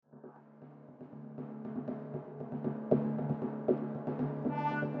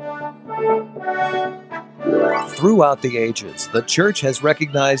Throughout the ages, the Church has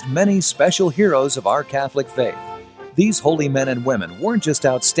recognized many special heroes of our Catholic faith. These holy men and women weren't just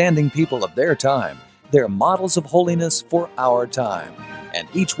outstanding people of their time, they're models of holiness for our time. And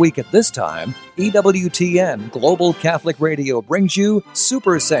each week at this time, EWTN Global Catholic Radio brings you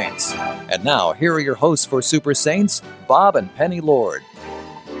Super Saints. And now, here are your hosts for Super Saints, Bob and Penny Lord.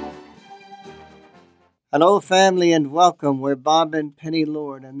 Hello, family, and welcome. We're Bob and Penny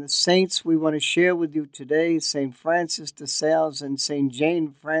Lord, and the saints we want to share with you today, St. Francis de Sales and St.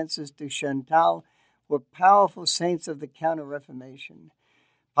 Jane Francis de Chantal, were powerful saints of the Counter-Reformation.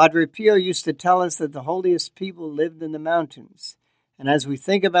 Padre Pio used to tell us that the holiest people lived in the mountains. And as we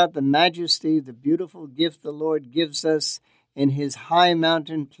think about the majesty, the beautiful gift the Lord gives us in his high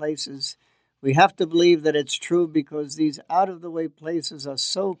mountain places, we have to believe that it's true because these out-of-the-way places are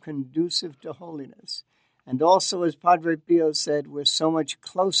so conducive to holiness. And also, as Padre Pio said, we're so much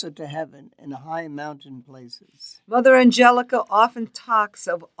closer to heaven in high mountain places. Mother Angelica often talks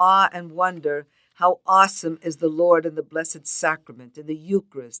of awe and wonder, how awesome is the Lord in the Blessed Sacrament, in the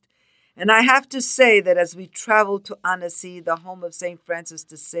Eucharist. And I have to say that as we traveled to Annecy, the home of St. Francis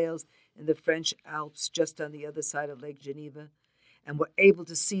de Sales in the French Alps, just on the other side of Lake Geneva, and were able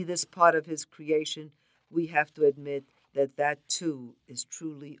to see this part of his creation, we have to admit that that too is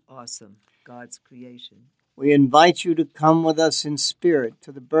truly awesome, God's creation. We invite you to come with us in spirit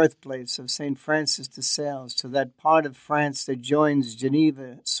to the birthplace of St. Francis de Sales, to that part of France that joins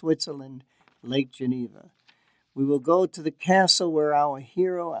Geneva, Switzerland, Lake Geneva. We will go to the castle where our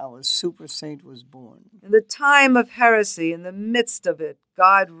hero, our super saint, was born. In the time of heresy, in the midst of it,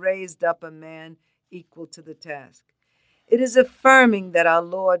 God raised up a man equal to the task. It is affirming that our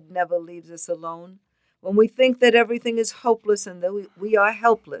Lord never leaves us alone. When we think that everything is hopeless and that we are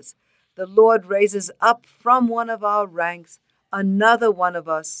helpless, the Lord raises up from one of our ranks another one of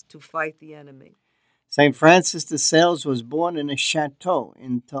us to fight the enemy. St. Francis de Sales was born in a chateau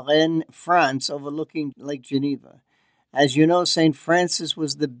in Touraine, France, overlooking Lake Geneva. As you know, St. Francis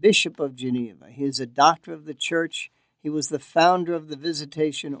was the Bishop of Geneva. He is a doctor of the Church. He was the founder of the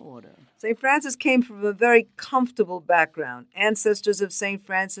Visitation Order. St. Francis came from a very comfortable background. Ancestors of St.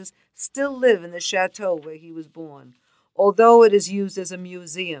 Francis still live in the chateau where he was born, although it is used as a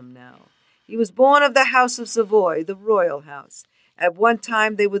museum now. He was born of the House of Savoy, the royal house. At one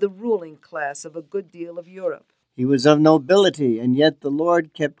time, they were the ruling class of a good deal of Europe. He was of nobility, and yet the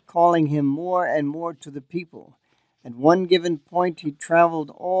Lord kept calling him more and more to the people. At one given point, he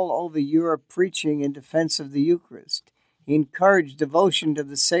traveled all over Europe preaching in defense of the Eucharist. He encouraged devotion to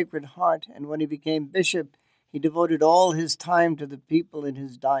the Sacred Heart, and when he became bishop, he devoted all his time to the people in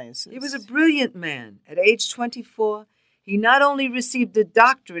his diocese. He was a brilliant man. At age 24, he not only received a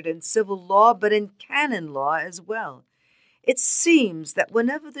doctorate in civil law, but in canon law as well. It seems that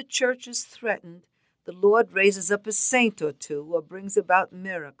whenever the Church is threatened, the Lord raises up a saint or two or brings about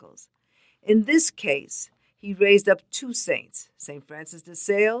miracles. In this case, he raised up two saints, St. Francis de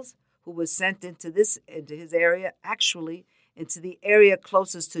Sales, who was sent into his area, actually into the area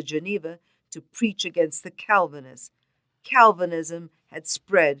closest to Geneva, to preach against the Calvinists. Calvinism had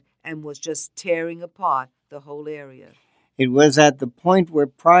spread and was just tearing apart the whole area. It was at the point where,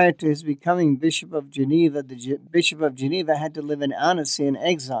 prior to his becoming Bishop of Geneva, the Bishop of Geneva had to live in Annecy in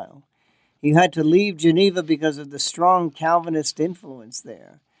exile. He had to leave Geneva because of the strong Calvinist influence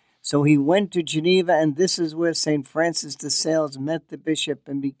there. So he went to Geneva, and this is where St. Francis de Sales met the bishop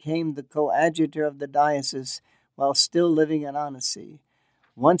and became the coadjutor of the diocese while still living in Annecy.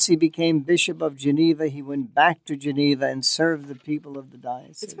 Once he became Bishop of Geneva, he went back to Geneva and served the people of the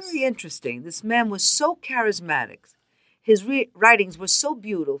diocese. It's very interesting. This man was so charismatic. His writings were so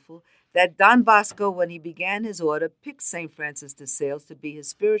beautiful that Don Bosco, when he began his order, picked St. Francis de Sales to be his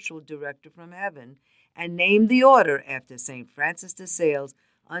spiritual director from heaven and named the order after St. Francis de Sales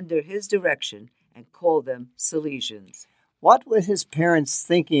under his direction and called them Salesians. What were his parents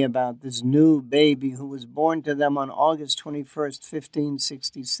thinking about this new baby who was born to them on August 21st,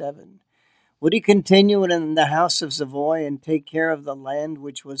 1567? Would he continue in the House of Savoy and take care of the land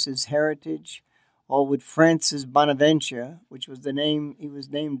which was his heritage? Or would Francis Bonaventure, which was the name he was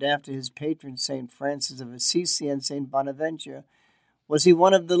named after his patron St. Francis of Assisi and St. Bonaventure, was he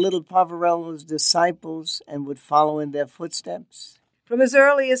one of the little Poverello's disciples and would follow in their footsteps? From his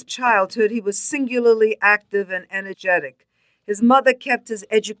earliest childhood, he was singularly active and energetic. His mother kept his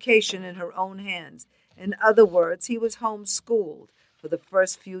education in her own hands. In other words, he was homeschooled for the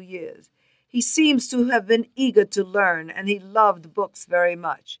first few years. He seems to have been eager to learn, and he loved books very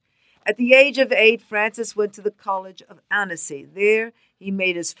much. At the age of 8, Francis went to the College of Annecy. There, he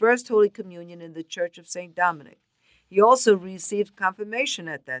made his first Holy Communion in the Church of St. Dominic. He also received confirmation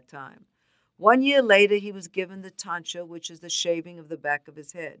at that time. 1 year later, he was given the tonsure, which is the shaving of the back of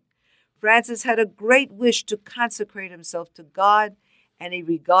his head. Francis had a great wish to consecrate himself to God, and he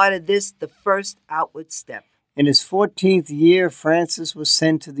regarded this the first outward step. In his 14th year, Francis was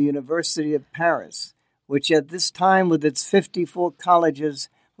sent to the University of Paris, which at this time, with its 54 colleges,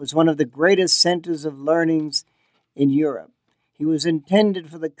 was one of the greatest centers of learnings in Europe. He was intended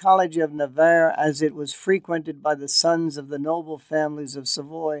for the College of Navarre, as it was frequented by the sons of the noble families of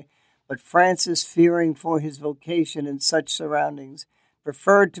Savoy, but Francis, fearing for his vocation in such surroundings,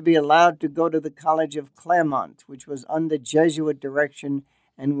 preferred to be allowed to go to the College of Clermont, which was under Jesuit direction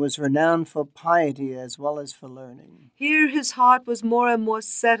and was renowned for piety as well as for learning. Here his heart was more and more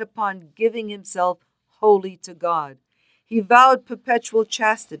set upon giving himself wholly to God. He vowed perpetual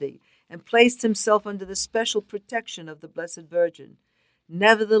chastity and placed himself under the special protection of the Blessed Virgin.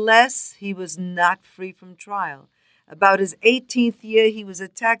 Nevertheless, he was not free from trial. About his 18th year, he was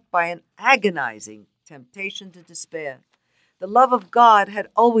attacked by an agonizing temptation to despair. The love of God had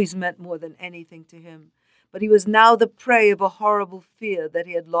always meant more than anything to him, but he was now the prey of a horrible fear that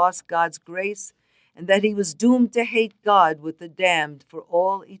he had lost God's grace and that he was doomed to hate God with the damned for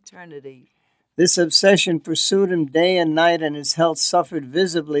all eternity. This obsession pursued him day and night, and his health suffered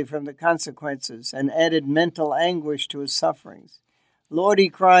visibly from the consequences and added mental anguish to his sufferings. Lord, he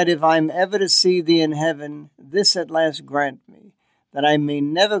cried, if I am ever to see thee in heaven, this at last grant me, that I may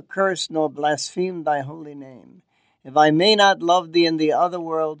never curse nor blaspheme thy holy name. If I may not love thee in the other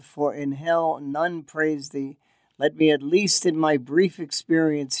world, for in hell none praise thee, let me at least in my brief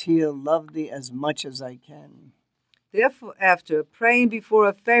experience here love thee as much as I can. Therefore, after praying before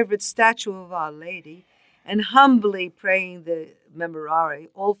a favorite statue of Our Lady and humbly praying the Memorare,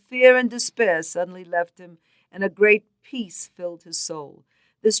 all fear and despair suddenly left him, and a great peace filled his soul.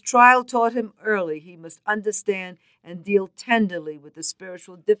 This trial taught him early he must understand and deal tenderly with the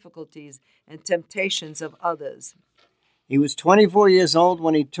spiritual difficulties and temptations of others. He was 24 years old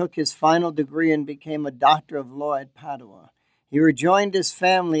when he took his final degree and became a doctor of law at Padua. He rejoined his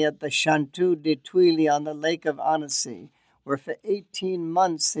family at the Chateau de Tuileries on the Lake of Annecy, where for 18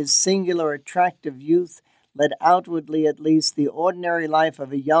 months his singular attractive youth led outwardly at least the ordinary life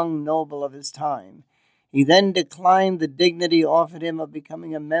of a young noble of his time. He then declined the dignity offered him of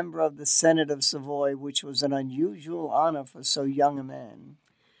becoming a member of the Senate of Savoy, which was an unusual honor for so young a man.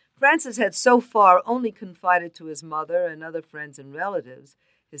 Francis had so far only confided to his mother and other friends and relatives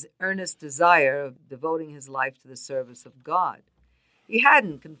his earnest desire of devoting his life to the service of God. He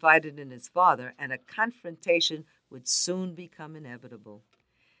hadn't confided in his father, and a confrontation would soon become inevitable.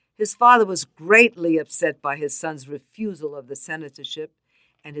 His father was greatly upset by his son's refusal of the senatorship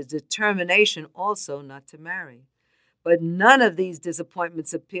and his determination also not to marry. But none of these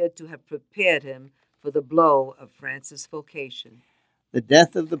disappointments appeared to have prepared him for the blow of Francis' vocation. The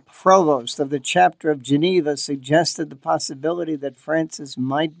death of the provost of the chapter of Geneva suggested the possibility that Francis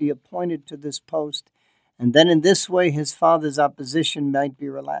might be appointed to this post, and then in this way his father's opposition might be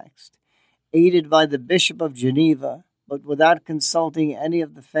relaxed. Aided by the Bishop of Geneva, but without consulting any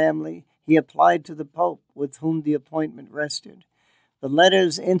of the family, he applied to the Pope, with whom the appointment rested. The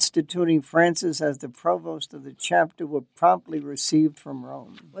letters instituting Francis as the provost of the chapter were promptly received from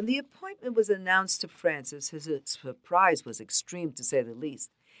Rome. When the appointment was announced to Francis, his surprise was extreme, to say the least,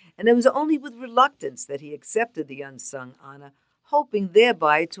 and it was only with reluctance that he accepted the unsung honor, hoping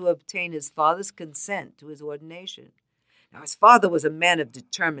thereby to obtain his father's consent to his ordination. Now, his father was a man of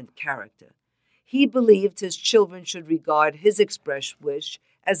determined character. He believed his children should regard his expressed wish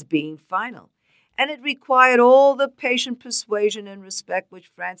as being final, and it required all the patient persuasion and respect which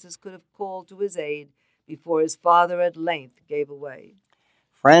Francis could have called to his aid before his father at length gave way.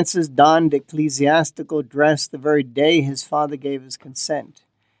 Francis donned ecclesiastical dress the very day his father gave his consent,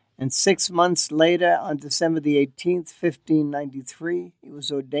 and 6 months later, on December the 18th, 1593, he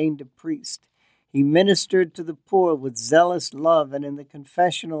was ordained a priest. He ministered to the poor with zealous love, and in the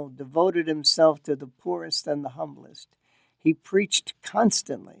confessional devoted himself to the poorest and the humblest. He preached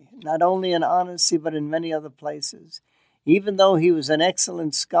constantly, not only in Annecy but in many other places. Even though he was an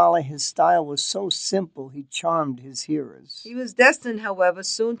excellent scholar, his style was so simple he charmed his hearers. He was destined, however,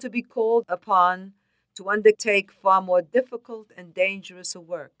 soon to be called upon to undertake far more difficult and dangerous a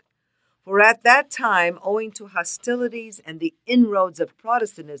work. For at that time, owing to hostilities and the inroads of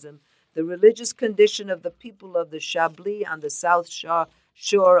Protestantism, the religious condition of the people of the Chablis on the south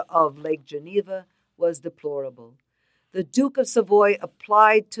shore of Lake Geneva was deplorable. The Duke of Savoy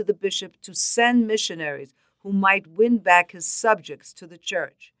applied to the bishop to send missionaries who might win back his subjects to the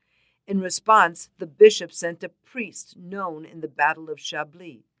church. In response, the bishop sent a priest known in the Battle of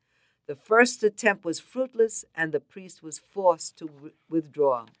Chablis. The first attempt was fruitless, and the priest was forced to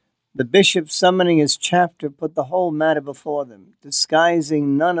withdraw. The bishop, summoning his chapter, put the whole matter before them,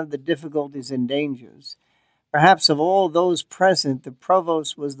 disguising none of the difficulties and dangers. Perhaps of all those present, the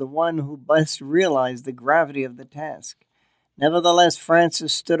provost was the one who best realized the gravity of the task. Nevertheless,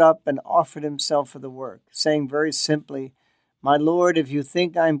 Francis stood up and offered himself for the work, saying very simply, "My Lord, if you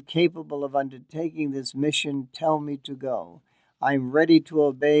think I am capable of undertaking this mission, tell me to go. I am ready to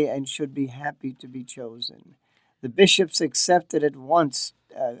obey and should be happy to be chosen." The bishops accepted at once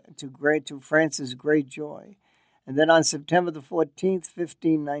to Francis' great joy. And then on September the 14th,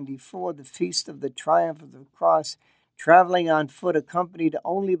 1594, the feast of the Triumph of the Cross, traveling on foot, accompanied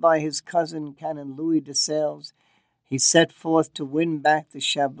only by his cousin, Canon Louis de Sales, he set forth to win back the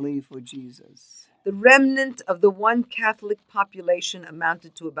Chablis for Jesus. The remnant of the one Catholic population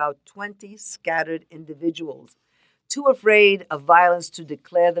amounted to about 20 scattered individuals, too afraid of violence to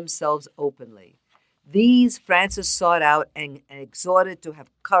declare themselves openly. These Francis sought out and exhorted to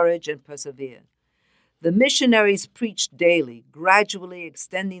have courage and persevere. The missionaries preached daily, gradually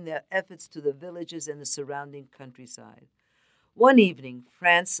extending their efforts to the villages and the surrounding countryside. One evening,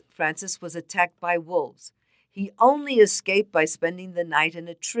 Francis was attacked by wolves. He only escaped by spending the night in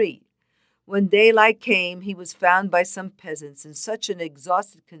a tree. When daylight came, he was found by some peasants in such an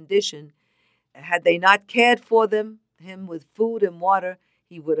exhausted condition, had they not cared for him with food and water,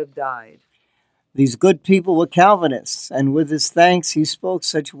 he would have died. These good people were Calvinists, and with his thanks he spoke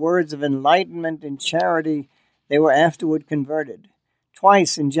such words of enlightenment and charity, they were afterward converted.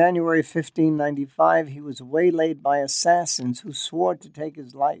 Twice in January 1595 he was waylaid by assassins who swore to take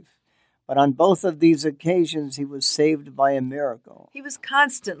his life, but on both of these occasions he was saved by a miracle. He was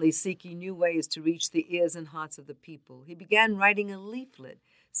constantly seeking new ways to reach the ears and hearts of the people. He began writing a leaflet,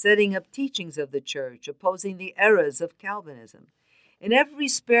 setting up teachings of the Church, opposing the errors of Calvinism. In every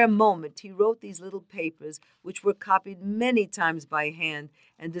spare moment, he wrote these little papers, which were copied many times by hand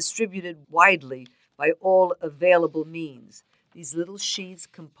and distributed widely by all available means. These little sheets,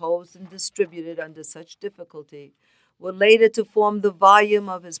 composed and distributed under such difficulty, were later to form the volume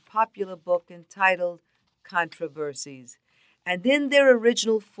of his popular book entitled Controversies, and in their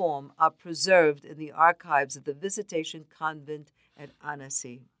original form are preserved in the archives of the Visitation Convent at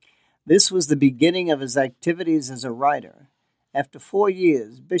Annecy. This was the beginning of his activities as a writer. After 4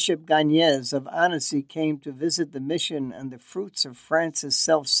 years, Bishop Gagnez of Annecy came to visit the mission, and the fruits of Francis'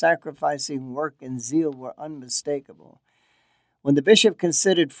 self-sacrificing work and zeal were unmistakable. When the bishop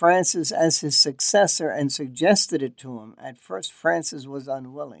considered Francis as his successor and suggested it to him, at first Francis was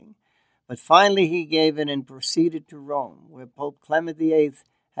unwilling, but finally he gave in and proceeded to Rome, where Pope Clement VIII,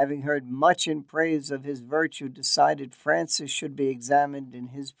 having heard much in praise of his virtue, decided Francis should be examined in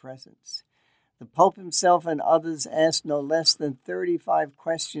his presence. The Pope himself and others asked no less than 35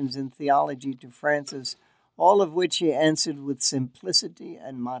 questions in theology to Francis, all of which he answered with simplicity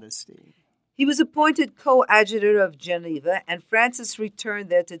and modesty. He was appointed coadjutor of Geneva, and Francis returned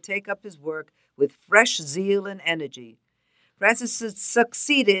there to take up his work with fresh zeal and energy. Francis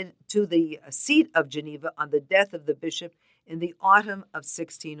succeeded to the seat of Geneva on the death of the bishop in the autumn of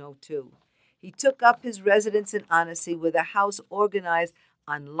 1602. He took up his residence in Annecy with a house organized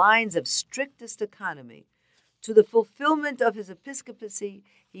on lines of strictest economy. To the fulfillment of his episcopacy,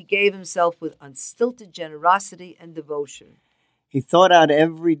 he gave himself with unstinted generosity and devotion. He thought out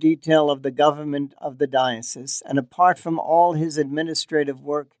every detail of the government of the diocese, and apart from all his administrative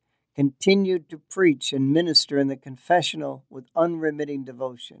work, continued to preach and minister in the confessional with unremitting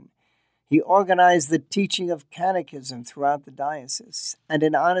devotion. He organized the teaching of catechism throughout the diocese, and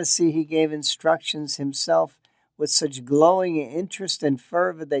in Annecy he gave instructions himself with such glowing interest and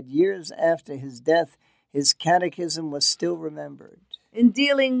fervor that years after his death, his catechism was still remembered. In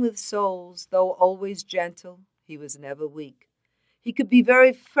dealing with souls, though always gentle, he was never weak. He could be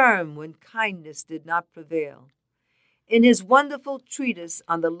very firm when kindness did not prevail. In his wonderful treatise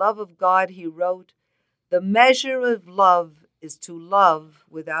on the love of God, he wrote, "The measure of love is to love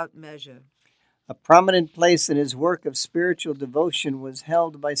without measure." A prominent place in his work of spiritual devotion was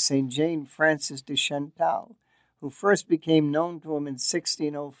held by St. Jane Frances de Chantal, who first became known to him in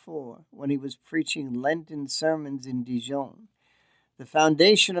 1604 when he was preaching Lenten sermons in Dijon. The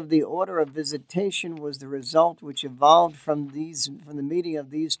foundation of the Order of Visitation was the result which evolved from the meeting of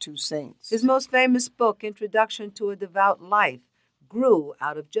these two saints. His most famous book, Introduction to a Devout Life, grew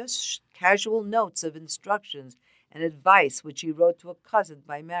out of just casual notes of instructions and advice which he wrote to a cousin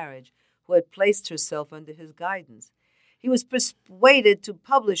by marriage who had placed herself under his guidance. He was persuaded to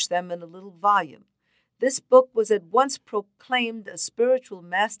publish them in a little volume. This book was at once proclaimed a spiritual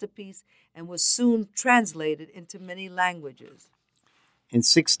masterpiece and was soon translated into many languages. In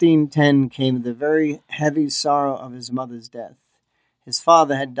 1610 came the very heavy sorrow of his mother's death. His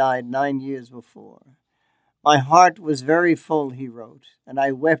father had died 9 years before. My heart was very full, he wrote, and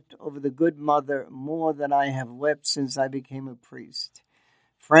I wept over the good mother more than I have wept since I became a priest.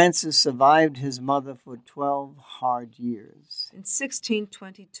 Francis survived his mother for 12 hard years. In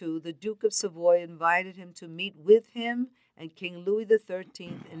 1622, the Duke of Savoy invited him to meet with him and King Louis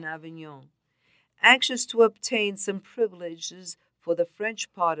XIII in Avignon. Anxious to obtain some privileges for the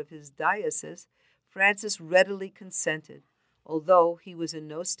French part of his diocese, Francis readily consented, although he was in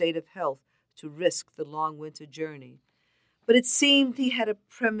no state of health to risk the long winter journey. But it seemed he had a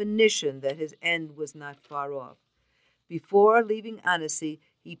premonition that his end was not far off. Before leaving Annecy,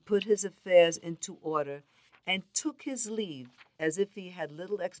 he put his affairs into order and took his leave as if he had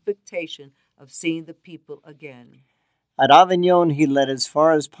little expectation of seeing the people again. At Avignon, he led as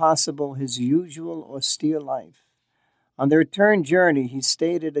far as possible his usual austere life. On the return journey, he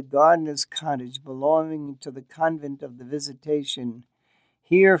stayed at a gardener's cottage belonging to the convent of the Visitation.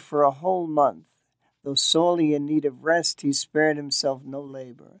 Here for a whole month, though sorely in need of rest, he spared himself no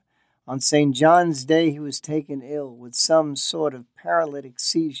labor. On St. John's Day, he was taken ill with some sort of paralytic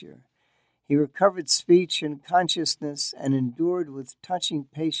seizure. He recovered speech and consciousness and endured with touching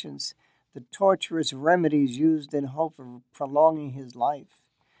patience the torturous remedies used in hope of prolonging his life.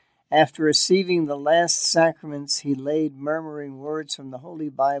 After receiving the last sacraments, he laid murmuring words from the Holy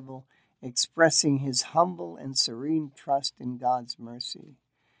Bible, expressing his humble and serene trust in God's mercy.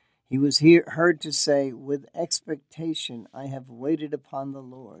 He was heard to say, "With expectation I have waited upon the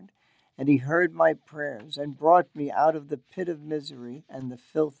Lord, and he heard my prayers and brought me out of the pit of misery and the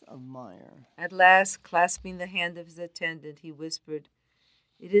filth of mire." At last, clasping the hand of his attendant, he whispered,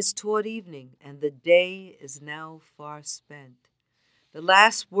 "It is toward evening, and the day is now far spent." The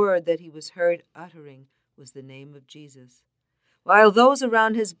last word that he was heard uttering was the name of Jesus. While those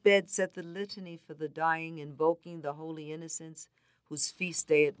around his bed said the litany for the dying, invoking the holy innocents, whose feast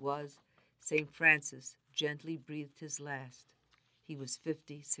day it was, St. Francis gently breathed his last. He was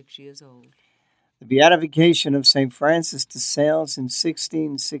 56 years old. The beatification of St. Francis de Sales in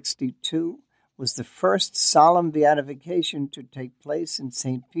 1662 was the first solemn beatification to take place in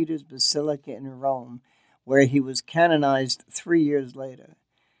St. Peter's Basilica in Rome, where he was canonized 3 years later.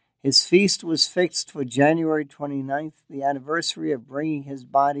 His feast was fixed for January 29th, the anniversary of bringing his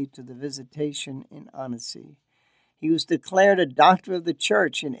body to the Visitation in Annecy. He was declared a doctor of the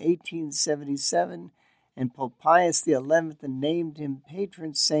Church in 1877, and Pope Pius XI named him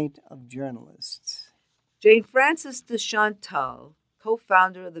patron saint of journalists. Jane Frances de Chantal,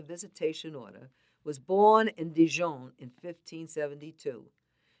 co-founder of the Visitation Order, was born in Dijon in 1572.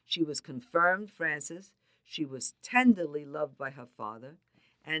 She was confirmed Francis. She was tenderly loved by her father,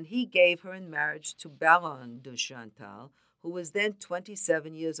 and he gave her in marriage to Baron de Chantal, who was then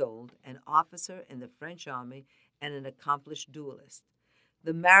 27 years old, an officer in the French army and an accomplished duelist.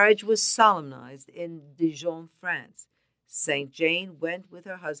 The marriage was solemnized in Dijon, France. St. Jane went with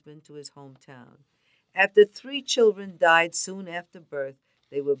her husband to his hometown. After 3 children died soon after birth,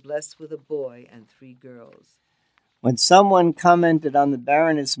 they were blessed with a boy and 3 girls. When someone commented on the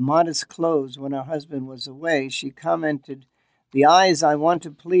Baroness' modest clothes when her husband was away, she commented, "The eyes I want to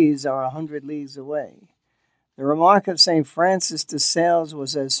please are 100 leagues away." The remark of St. Francis de Sales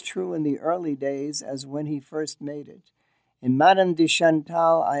was as true in the early days as when he first made it. In Madame de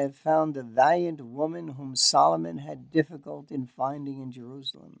Chantal I have found the valiant woman whom Solomon had difficulty in finding in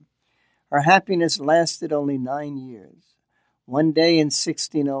Jerusalem. Her happiness lasted only 9 years. One day in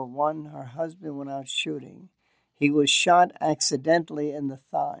 1601, her husband went out shooting. He was shot accidentally in the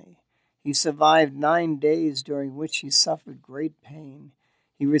thigh. He survived 9 days, during which he suffered great pain.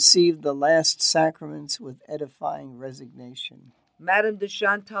 He received the last sacraments with edifying resignation. Madame de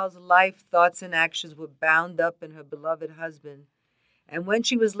Chantal's life, thoughts, and actions were bound up in her beloved husband, and when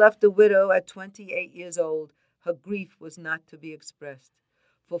she was left a widow at 28 years old, her grief was not to be expressed.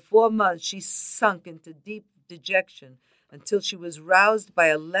 For 4 months she sunk into deep dejection until she was roused by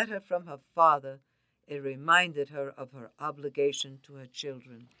a letter from her father. It reminded her of her obligation to her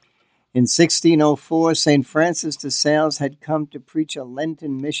children. In 1604, St. Francis de Sales had come to preach a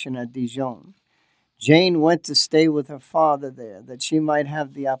Lenten mission at Dijon. Jane went to stay with her father there, that she might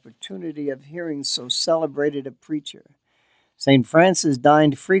have the opportunity of hearing so celebrated a preacher. St. Francis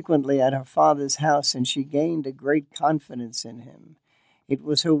dined frequently at her father's house, and she gained a great confidence in him. It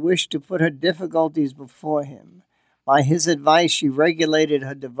was her wish to put her difficulties before him. By his advice, she regulated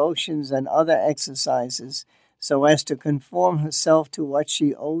her devotions and other exercises so as to conform herself to what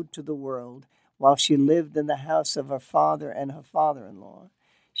she owed to the world while she lived in the house of her father and her father-in-law.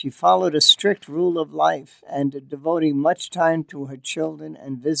 She followed a strict rule of life, and devoting much time to her children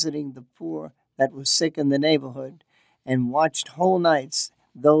and visiting the poor that was sick in the neighborhood, and watched whole nights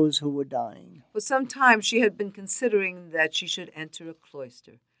those who were dying. For some time she had been considering that she should enter a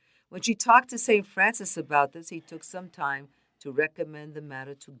cloister. When she talked to St. Francis about this, he took some time to recommend the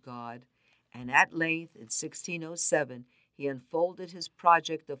matter to God, and at length, in 1607, he unfolded his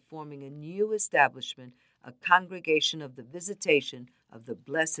project of forming a new establishment, a congregation of the Visitation of the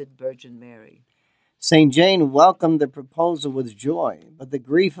Blessed Virgin Mary. St. Jane welcomed the proposal with joy, but the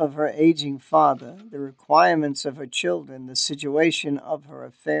grief of her aging father, the requirements of her children, the situation of her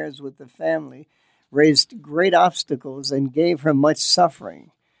affairs with the family raised great obstacles and gave her much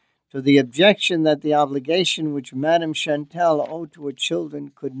suffering. To the objection that the obligation which Madame Chantal owed to her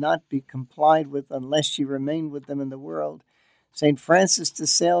children could not be complied with unless she remained with them in the world, St. Francis de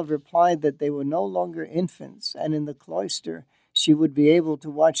Sales replied that they were no longer infants, and in the cloister she would be able to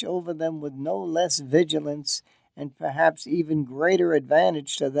watch over them with no less vigilance and perhaps even greater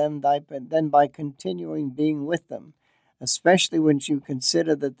advantage to them than by continuing being with them, especially when you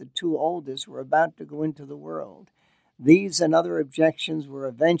consider that the two oldest were about to go into the world. These and other objections were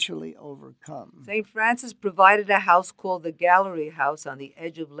eventually overcome. St. Francis provided a house called the Gallery House on the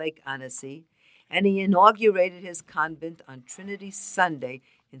edge of Lake Annecy, and he inaugurated his convent on Trinity Sunday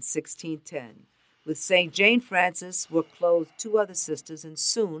in 1610. With St. Jane Francis were clothed 2 other sisters, and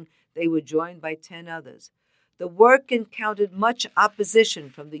soon they were joined by 10 others. The work encountered much opposition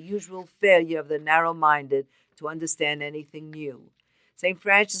from the usual failure of the narrow-minded to understand anything new. St.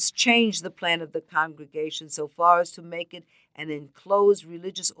 Francis changed the plan of the congregation so far as to make it an enclosed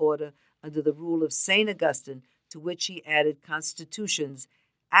religious order under the rule of St. Augustine, to which he added constitutions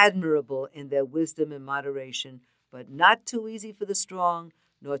admirable in their wisdom and moderation, but not too easy for the strong,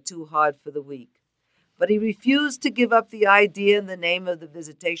 nor too hard for the weak. But he refused to give up the idea in the name of the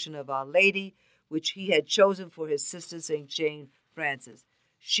Visitation of Our Lady, which he had chosen for his sister St. Jane Francis.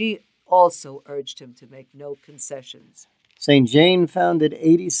 She also urged him to make no concessions. St. Jane founded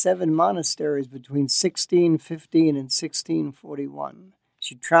 87 monasteries between 1615 and 1641.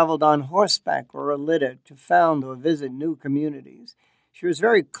 She traveled on horseback or a litter to found or visit new communities. She was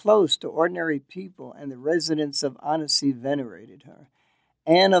very close to ordinary people, and the residents of Annecy venerated her.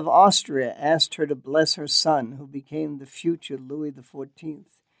 Anne of Austria asked her to bless her son, who became the future Louis XIV.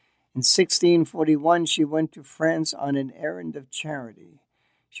 In 1641, she went to France on an errand of charity.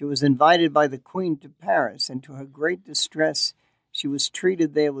 She was invited by the Queen to Paris, and to her great distress, she was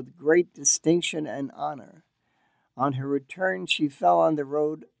treated there with great distinction and honor. On her return, she fell on the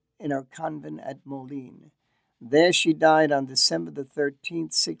road in her convent at Moulins. There she died on December the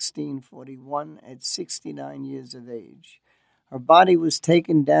 13th, 1641, at 69 years of age. Her body was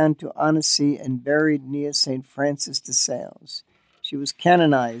taken down to Annecy and buried near St. Francis de Sales. She was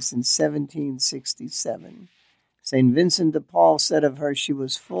canonized in 1767. St. Vincent de Paul said of her, she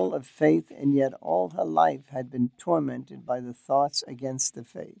was full of faith, and yet all her life had been tormented by the thoughts against the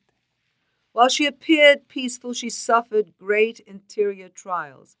faith. While she appeared peaceful, she suffered great interior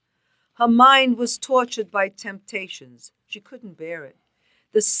trials. Her mind was tortured by temptations. She couldn't bear it.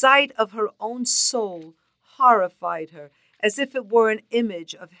 The sight of her own soul horrified her, as if it were an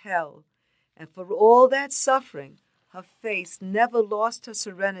image of hell. And for all that suffering, her face never lost her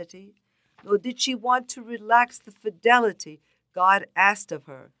serenity, nor did she want to relax the fidelity God asked of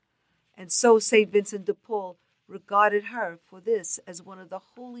her. And so St. Vincent de Paul regarded her for this as one of the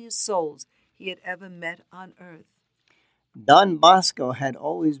holiest souls he had ever met on earth. Don Bosco had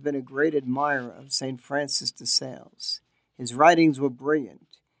always been a great admirer of St. Francis de Sales. His writings were brilliant.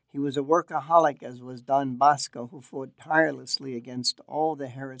 He was a workaholic, as was Don Bosco, who fought tirelessly against all the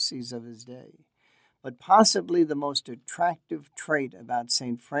heresies of his day. But possibly the most attractive trait about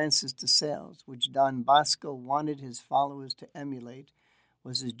St. Francis de Sales, which Don Bosco wanted his followers to emulate,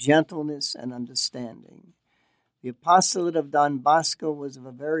 was his gentleness and understanding. The apostolate of Don Bosco was of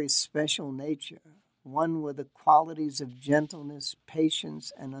a very special nature, one where the qualities of gentleness,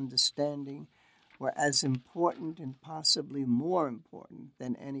 patience, and understanding were as important and possibly more important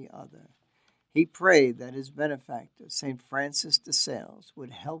than any other. He prayed that his benefactor, St. Francis de Sales,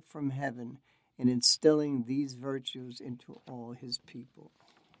 would help from heaven in instilling these virtues into all his people.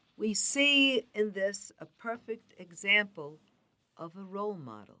 We see in this a perfect example of a role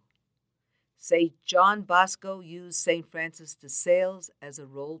model. St. John Bosco used St. Francis de Sales as a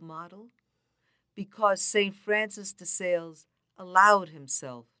role model because St. Francis de Sales allowed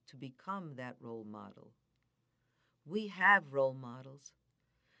himself to become that role model. We have role models.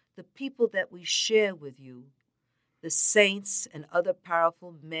 The people that we share with you, the saints and other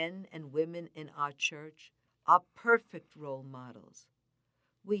powerful men and women in our church, are perfect role models.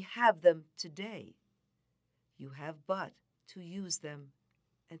 We have them today. You have but to use them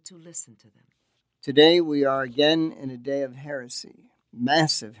and to listen to them. Today we are again in a day of heresy,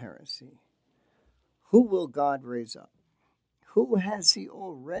 massive heresy. Who will God raise up? Who has he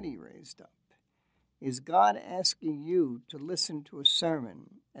already raised up? Is God asking you to listen to a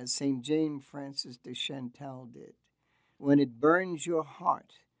sermon, as St. Jane Frances de Chantal did, when it burns your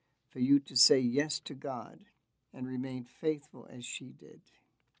heart for you to say yes to God and remain faithful as she did?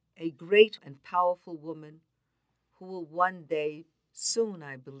 A great and powerful woman who will one day, soon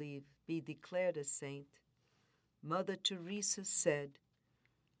I believe, be declared a saint, Mother Teresa said,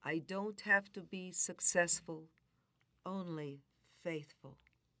 "I don't have to be successful, only faithful."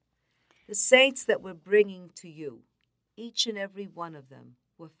 The saints that we're bringing to you, each and every one of them,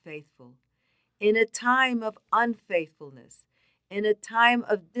 were faithful. In a time of unfaithfulness, in a time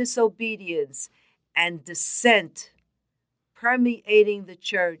of disobedience and dissent permeating the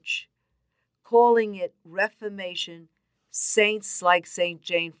church, calling it Reformation, saints like St.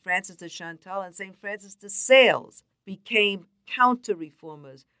 Jane Frances de Chantal and St. Francis de Sales became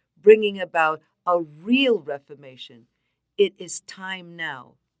counter-reformers, bringing about a real Reformation. It is time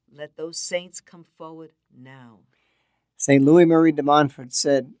now. Let those saints come forward now. St. Louis Marie de Montfort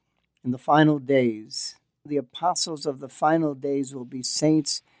said, in the final days, the apostles of the final days will be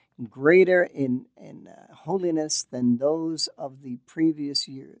saints greater in holiness than those of the previous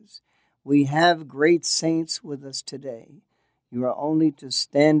years. We have great saints with us today. You are only to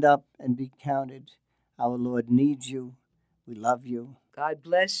stand up and be counted. Our Lord needs you. We love you. God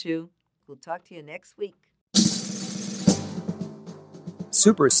bless you. We'll talk to you next week.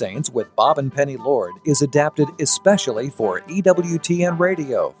 Super Saints with Bob and Penny Lord is adapted especially for EWTN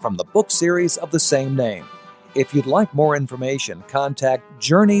Radio from the book series of the same name. If you'd like more information, contact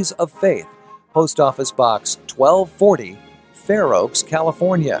Journeys of Faith, Post Office Box 1240, Fair Oaks,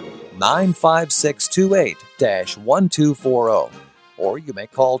 California, 95628-1240. Or you may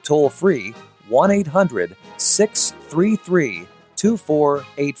call toll-free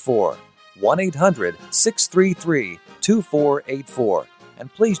 1-800-633-2484, 1-800-633-2484.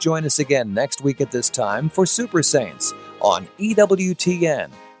 And please join us again next week at this time for Super Saints on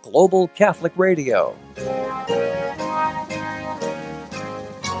EWTN, Global Catholic Radio.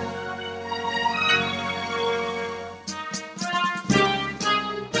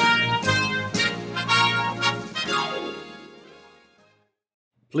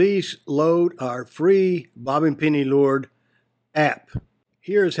 Please load our free Bob and Penny Lord app.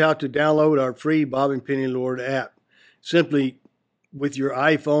 Here's how to download our free Bob and Penny Lord app. Simply, with your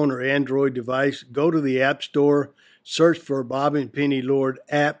iPhone or Android device, go to the App Store, search for Bob and Penny Lord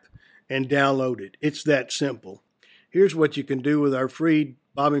app, and download it. It's that simple. Here's what you can do with our free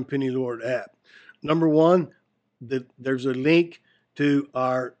Bob and Penny Lord app. Number one, there's a link to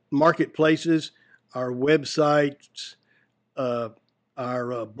our marketplaces, our websites,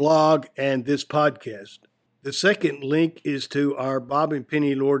 our blog, and this podcast. The second link is to our Bob and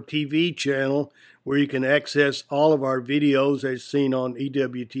Penny Lord TV channel, where you can access all of our videos as seen on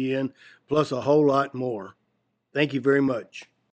EWTN, plus a whole lot more. Thank you very much.